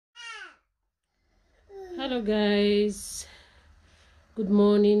Hello guys, good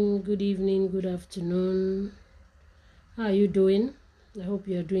morning, good evening, good afternoon. How are you doing? I hope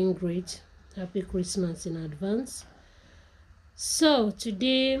you are doing great. Happy Christmas in advance. So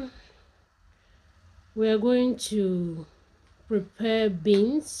today we are going to prepare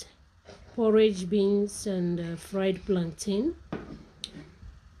beans, porridge beans and fried plantain.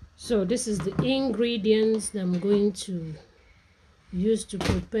 So this is the ingredients that I'm going to use to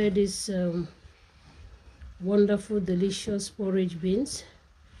prepare this wonderful delicious porridge beans.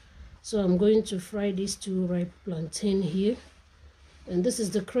 So I'm going to fry these two ripe plantain here, and this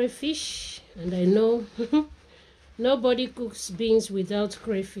is the crayfish, and I know nobody cooks beans without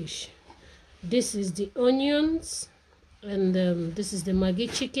crayfish. This is the onions, and this is the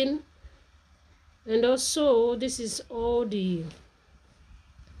Maggi chicken, and also this is all the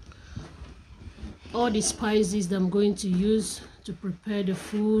spices that I'm going to use to prepare the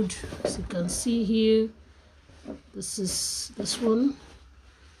food. As you can see here, this is this one,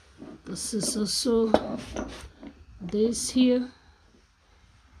 this is also this here.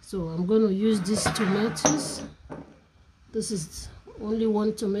 So I'm going to use these tomatoes. This is only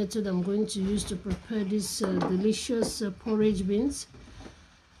one tomato that I'm going to use to prepare this delicious porridge beans.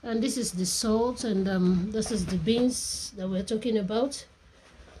 And this is the salt, and this is the beans that we're talking about.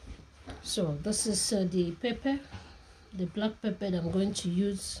 So this is the pepper, the black pepper that I'm going to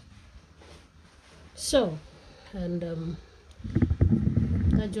use. So, and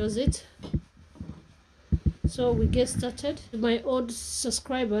that's just it. So we get started. My old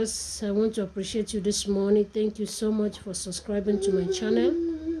subscribers, I want to appreciate you this morning. Thank you so much for subscribing to my channel.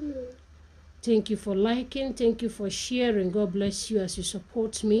 Thank you for liking, thank you for sharing. God bless you as you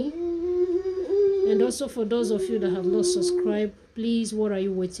support me. And also for those of you that have not subscribed, please, what are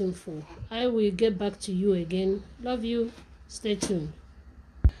you waiting for? I will get back to you again. Love you. Stay tuned.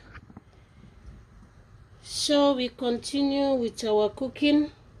 So we continue with our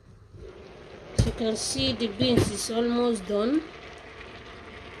cooking. As you can see, the beans is almost done.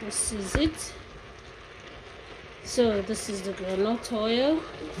 This is it. So this is the groundnut oil,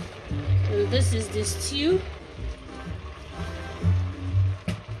 and this is the stew.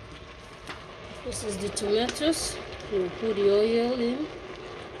 This is the tomatoes. We'll put the oil in.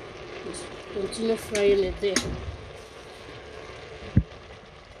 Just continue frying it there.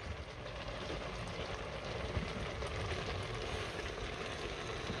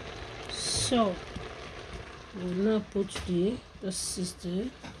 So we'll now put this is the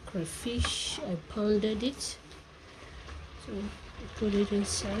crayfish. I pounded it, so we put it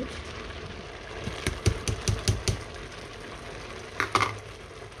inside.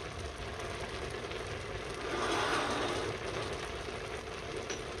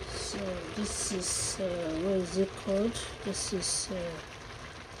 So this is what is it called? This is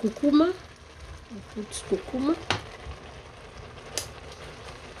cucumber. We put cucumber.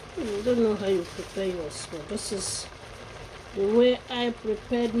 I don't know how you prepare yours, but this is the way I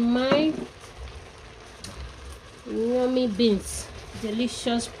prepared my yummy beans,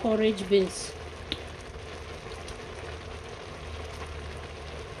 delicious porridge beans.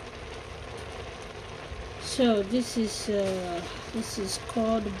 So this is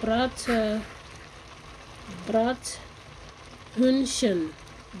called Plantain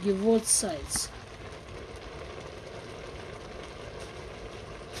Gewurzsalz.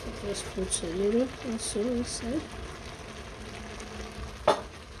 Just put a little also inside.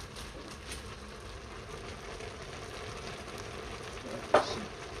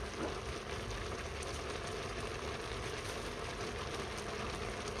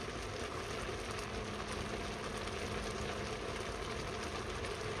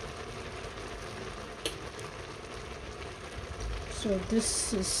 So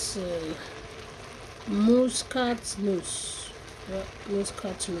this is muscat nuts.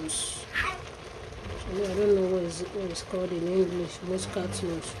 Muscat nuts. So I don't know what it's called in English. Muscat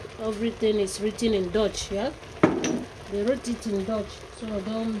nuts. Everything is written in Dutch, yeah? They wrote it in Dutch, so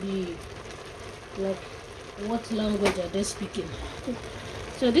don't be like, what language are they speaking?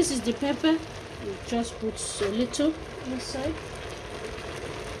 So this is the pepper. You just put a little inside.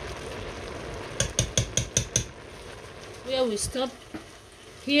 Where we stop,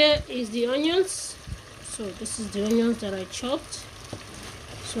 here is the onions. So this is the onions that I chopped.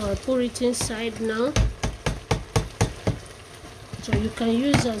 So I put it inside now. So you can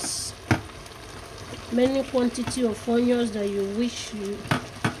use as many quantity of onions that you wish.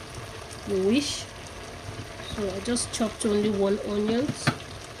 So I just chopped only one onion.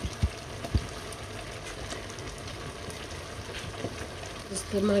 This is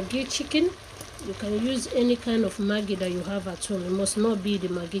the Maggi chicken. You can use any kind of Maggi that you have at home. It must not be the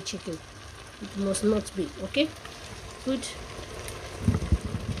Maggi chicken. It must not be. Okay, good.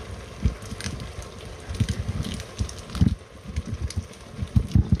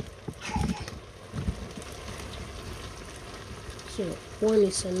 So one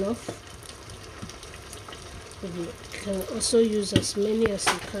is enough. You can also use as many as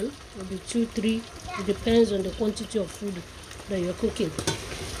you can, maybe 2, 3. It depends on the quantity of food that you're cooking.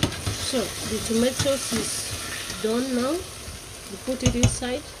 So the tomatoes is done now. You put it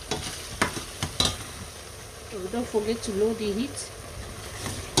inside. And don't forget to lower the heat.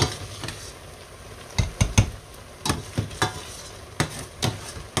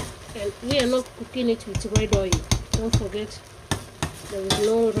 And we are not cooking it with red oil. Don't forget, there is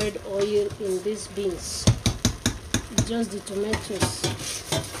no red oil in these beans. It's just the tomatoes.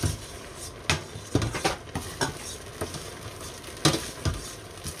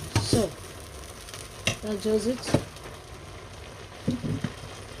 So that's just it.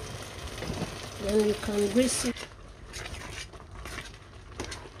 Then you can grease it.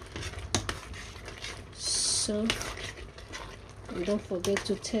 So, and don't forget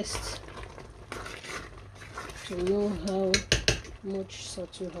to test to know how much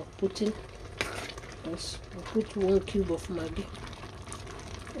salt you have put in. Yes, I put 1 cube of Maggi,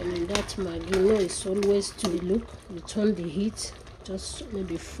 and in that Maggi, you know, it's always to look. You turn the heat just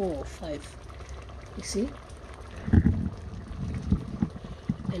maybe 4 or 5. You see.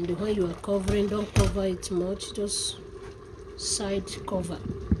 And when you are covering, don't cover it much, just side cover,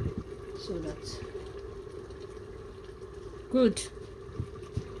 so that good.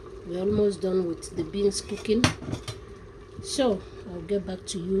 We're almost done with the beans cooking, so I'll get back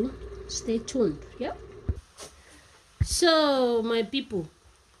to you. Stay tuned. Yep. So my people,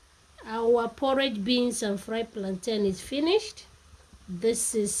 our porridge beans and fried plantain is finished.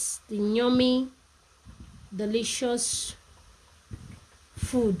 This is the yummy, delicious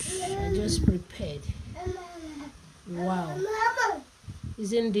food I just prepared. Wow,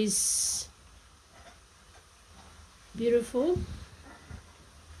 isn't this beautiful?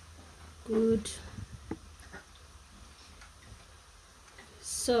 Good.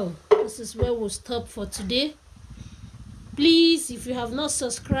 So this is where we'll stop for today. Please, if you have not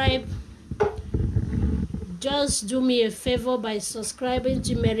subscribed, just do me a favor by subscribing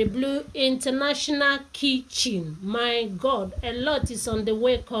to Mary Blue International Kitchen. My God, a lot is on the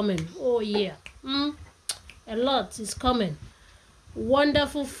way coming. Oh yeah, a lot is coming.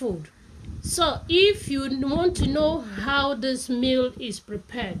 Wonderful food. So if you want to know how this meal is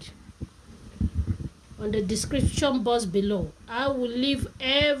prepared, on the description box below, I will leave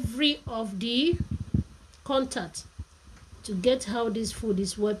every of the contact to get how this food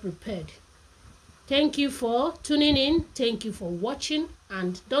is well prepared. Thank you for tuning in. Thank you for watching.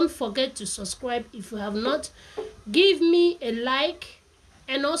 And don't forget to subscribe if you have not. Give me a like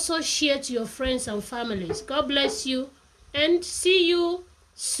and also share to your friends and families. God bless you and see you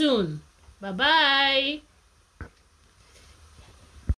soon. Bye-bye.